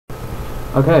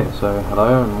Okay, so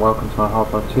hello and welcome to my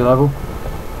HL2 level.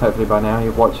 Hopefully by now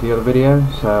you've watched the other video,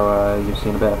 so you've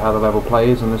seen a bit of how the level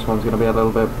plays, and this one's going to be a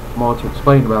little bit more to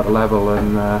explain about the level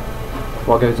and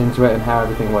what goes into it and how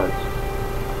everything works.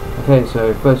 Okay,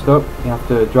 so first up you have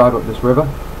to drive up this river,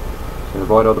 so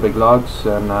avoid all the big logs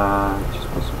and just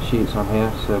put some sheets on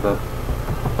here so that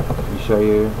I can show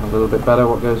you a little bit better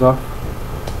what goes off.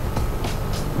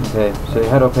 Okay, so you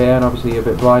head up here and obviously you're a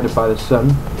bit blinded by the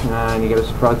sun and you get a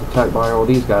surprise attack by all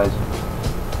these guys.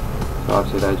 So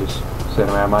obviously they're just sitting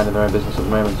around minding their own business at the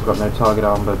moment, so they've got no target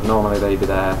on, but normally they'd be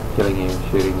there killing you,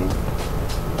 shooting you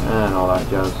and all that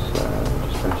jazz.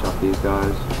 Just finish off these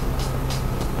guys.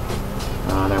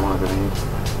 I don't want to grenade.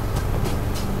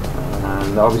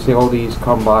 And obviously all these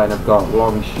combine have got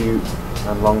long shoot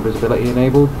and long visibility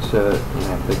enabled, so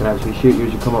that, they can actually shoot you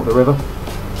as you come up the river.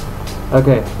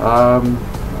 Okay,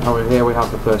 over here we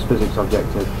have the first physics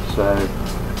objective, so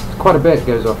quite a bit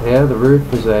goes off here. The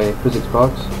roof is a physics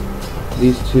box.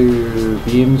 These two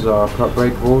beams are prop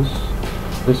breakables.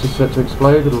 This is set to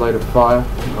explode with a load of fire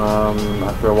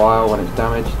after a while when it's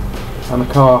damaged. And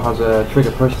the car has a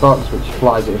trigger push box which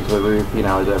flies it into the roof,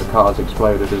 as the car's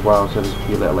exploded as well, so there's a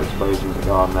few little explosions that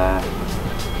go on there.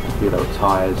 A few little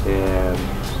tyres here and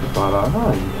stuff like that.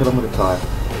 Oh, you can kill them with a tyre.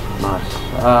 Nice.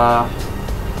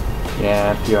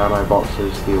 Yeah, a few ammo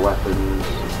boxes, a few weapons.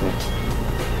 Okay.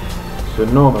 So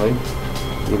normally,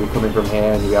 you'll be coming from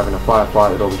here and you'll be having a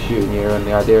firefight that'll be shooting you, and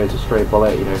the idea is a stray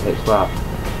bullet, hits that.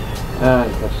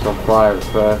 It catches on fire at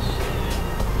first,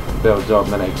 it builds up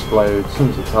and then it explodes,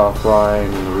 sends the car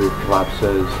flying and the roof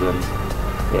collapses, and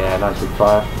yeah, nice big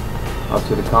fire.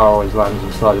 Obviously the car always lands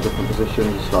in slightly different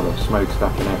positions, it's got a little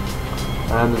smokestack in it.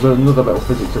 And there's another little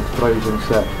physics explosion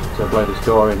set to blow this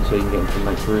door in so you can get into the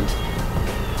next room.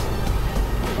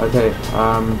 Okay,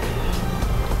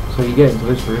 so you get into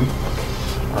this room,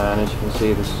 and as you can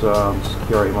see, this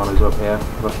security monitor's up here,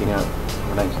 looking at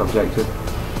the next objective,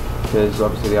 because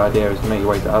obviously the idea is to make your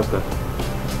way to Asda,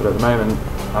 but at the moment,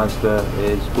 Asda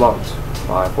is blocked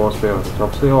by a force field, which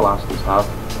obviously all Asdas have,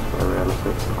 very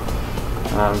realistic,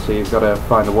 so you've got to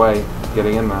find a way of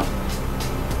getting in there.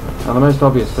 Now the most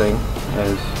obvious thing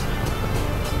is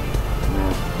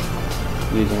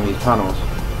using these panels.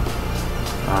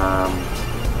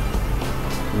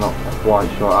 Not quite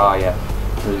sure. Yeah.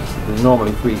 There's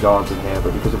normally 3 guards in here,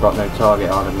 but because I've got no target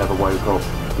on and never woke up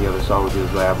the other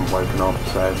soldiers, they haven't woken up,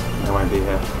 so they won't be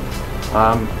here.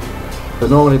 But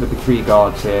normally there'd be 3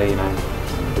 guards here,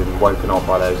 been woken up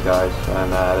by those guys,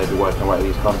 and they'd be working away at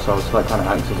these consoles, so that kind of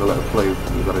acts as a little clue.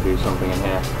 You've got to do something in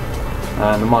here.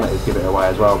 And the monitors give it away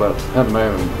as well, but at the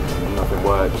moment nothing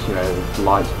works. The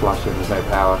lights flashing, there's no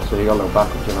power, so you've got a little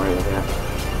backup generator here.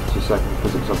 It's your second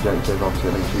physics objective. Obviously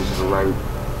I think it uses a rope.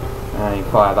 And you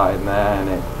fire that in there and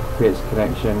it creates a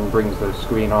connection, brings the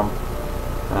screen on,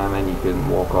 and then you can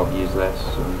walk up, use this,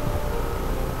 and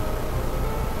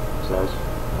it says,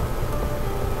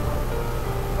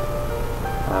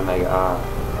 and they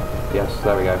yes,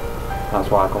 there we go. That's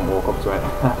why I couldn't walk up to it.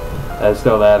 They're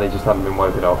still there, they just haven't been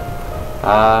woken up.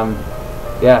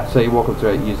 Yeah, so you walk up to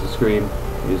it, use the screen,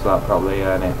 use that probably,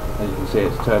 and as you can see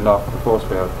it's turned off the force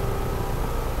field.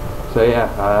 So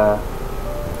yeah,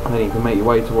 and then you can make your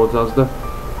way towards Asda.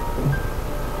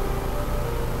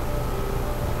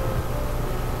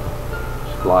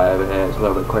 Just fly over here, it's a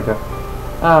little bit quicker.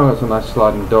 And we've got some nice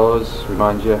sliding doors.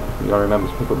 Remind you, you got to remember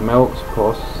to pick up the milks, of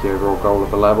course, it's the overall goal of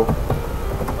the level.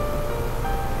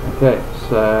 Okay,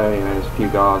 so there's a few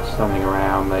guards standing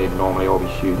around, they'd normally all be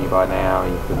shooting you by now.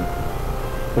 You can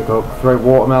pick up, throw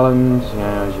watermelons,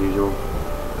 as usual.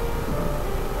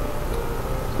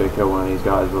 Let's go kill one of these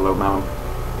guys with a little melon.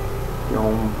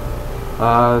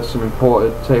 Some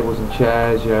imported tables and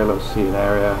chairs, a little seating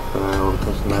area for all the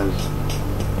customers.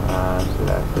 So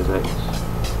there, physics.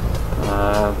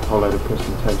 A whole load of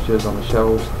custom textures on the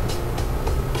shelves.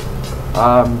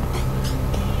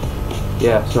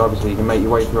 Yeah, so obviously you can make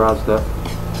your way through Asda.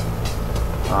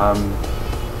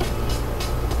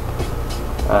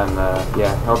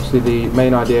 Yeah, obviously the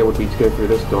main idea would be to go through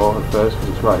this door at first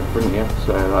because it's right in front of you,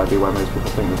 so that'd be where most people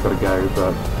think they've got to go,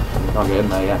 but you can't get in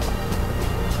there yet.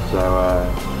 So, a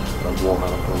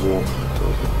watermelon for a walk, so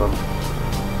it's good fun.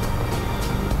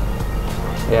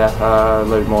 Yeah,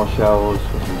 load more shells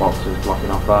with some boxes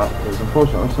blocking off that, because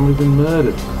unfortunately somebody's been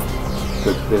murdered.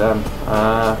 Good to be them.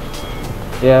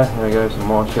 Yeah, here we go, some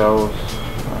more shells,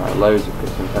 loads of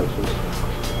custom textures.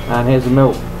 And here's the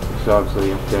milk, so obviously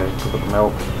you have to go pick up the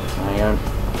milk, there you go.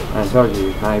 And it tells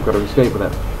you now you've got to escape with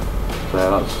it. So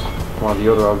that's one of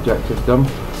the other objectives done.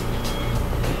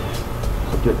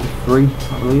 Objective 3,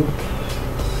 I believe,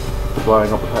 for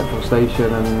blowing up the petrol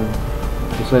station and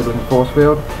disabling the force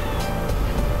field.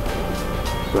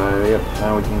 So yep,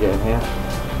 now we can get in here.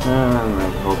 And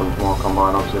there's a whole bunch more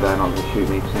combine. Obviously they're not going to shoot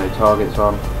me because no targets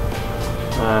on.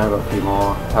 Got a few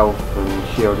more health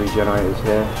and shield regenerators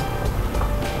here.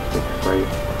 Great.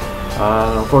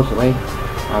 And unfortunately,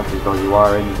 as this dodgy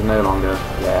wiring, you can no longer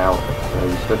get out. So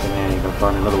you're stuck in here and you can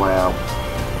find another way out.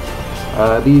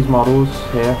 These models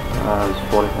here,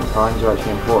 there's 4 different kinds, are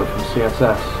actually imported from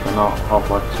CSS. They're not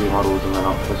Half-Life 2 models and they're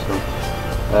not custom.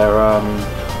 They're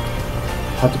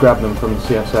had to grab them from the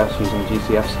CSS using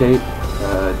GCFscape,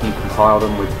 decompile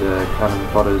them with the Canon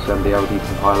Fodder's MDL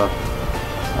decompiler,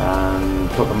 and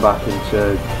put them back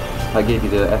into. I gave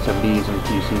you the SMDs and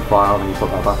QC file, and you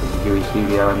put that back into GUI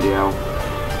Studio MDL,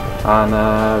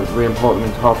 and re-import them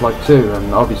into Half-Life 2.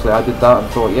 And obviously I did that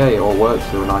and thought, yeah, it all works.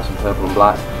 They were nice and purple and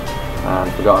black,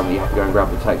 and forgotten that you have to go and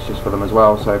grab the textures for them as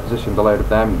well. So position the load of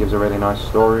them, it gives a really nice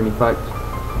storeroom effect.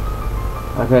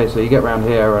 Okay, so you get round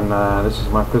here, and this is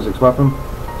my physics weapon.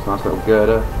 It's a nice little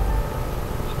girder,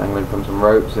 just dangling from some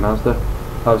ropes in Asda.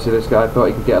 Obviously this guy thought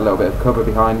he could get a little bit of cover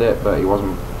behind it, but he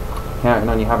wasn't counting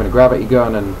on you having a gravity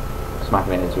gun and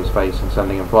smacking it into his face and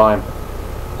sending him flying.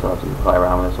 So obviously you play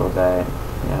around with this all day.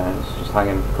 Yeah, it's just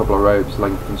hanging a couple of ropes,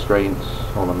 length constraints,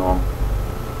 all the norm.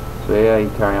 So yeah,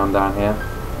 you carry on down here.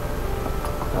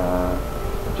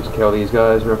 Just kill these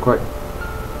guys real quick.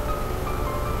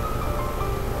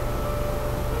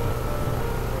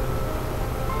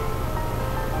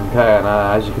 Okay, and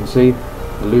as you can see,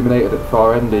 illuminated at the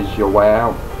far end is your way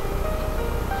out.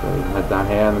 So you can head down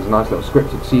here, and there's a nice little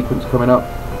scripted sequence coming up.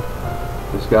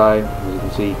 This guy, as you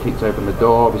can see, kicks open the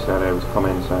door. Obviously I know he was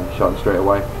coming, so I shot him straight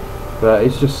away. But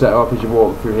it's just set up as you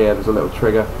walk through here. There's a little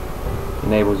trigger,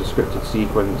 enables a scripted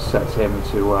sequence, sets him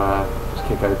to just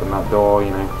kick open that door,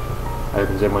 you know,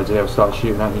 opens inwards, he'll start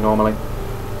shooting at you normally.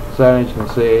 So as you can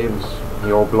see,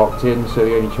 you're all blocked in, so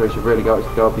the only choice you've really got is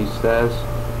to go up these stairs.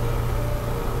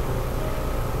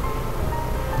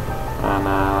 And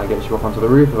that gets you up onto the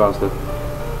roof of Asda.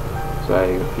 So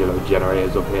your little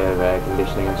generators up here, the air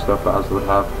conditioning and stuff that Asda would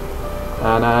have.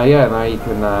 And yeah, now you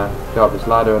can go up this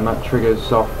ladder, and that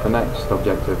triggers off the next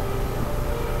objective,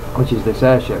 which is this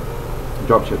airship,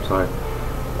 dropship, sorry.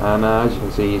 And as you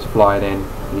can see, he's flying in,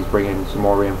 he's bringing some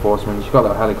more reinforcements. You've got a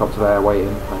little helicopter there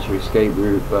waiting, that's your escape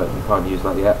route, but you can't use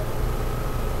that yet.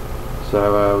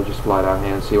 So we'll just fly down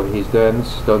here and see what he's doing.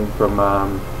 This is done from,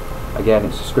 again,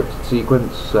 it's a scripted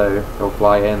sequence, so he'll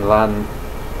fly in, land,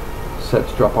 set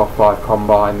to drop off 5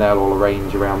 combine, they'll all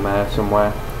arrange around there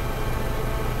somewhere.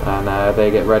 And they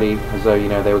get ready as though, you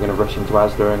know, they were going to rush into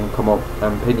Asda and come up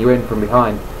and pin you in from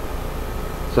behind.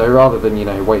 So rather than, you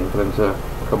know, waiting for them to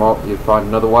come up, you'd find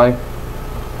another way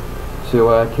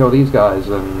to kill these guys.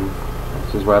 And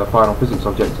this is where the final physics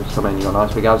objectives come in. You've got a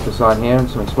nice big Asda sign here and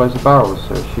some explosive barrels,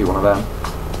 so shoot one of them.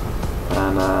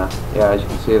 And yeah, as you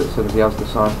can see, it sends the Asda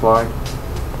sign flying.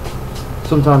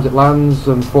 Sometimes it lands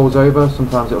and falls over,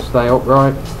 sometimes it'll stay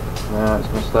upright. It's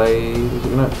going to stay, is it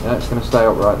gonna? Yeah, it's going to stay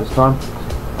upright this time.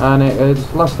 And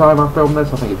last time I filmed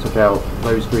this, I think it took out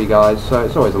those 3 guys, so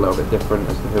it's always a little bit different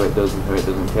as to who it does and who it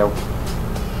doesn't kill.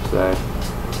 So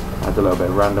adds a little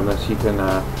bit of randomness. You can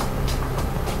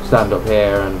stand up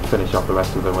here and finish off the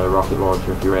rest of them with a rocket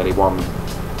launcher if you really want.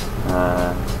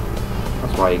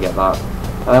 That's why you get that.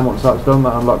 And then once that's done,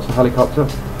 that unlocks the helicopter,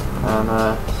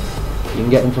 and you can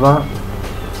get into that,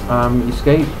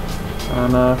 escape,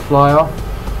 and fly off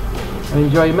and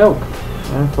enjoy your milk.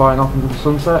 Yeah, flying off into the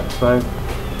sunset. So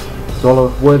it's all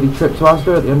a worthy trip to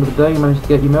Asda. At the end of the day, you managed to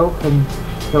get your milk and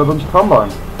kill a bunch of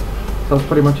combine. So that's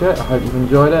pretty much it. I hope you've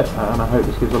enjoyed it, and I hope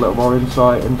this gives a little more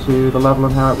insight into the level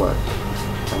and how it works.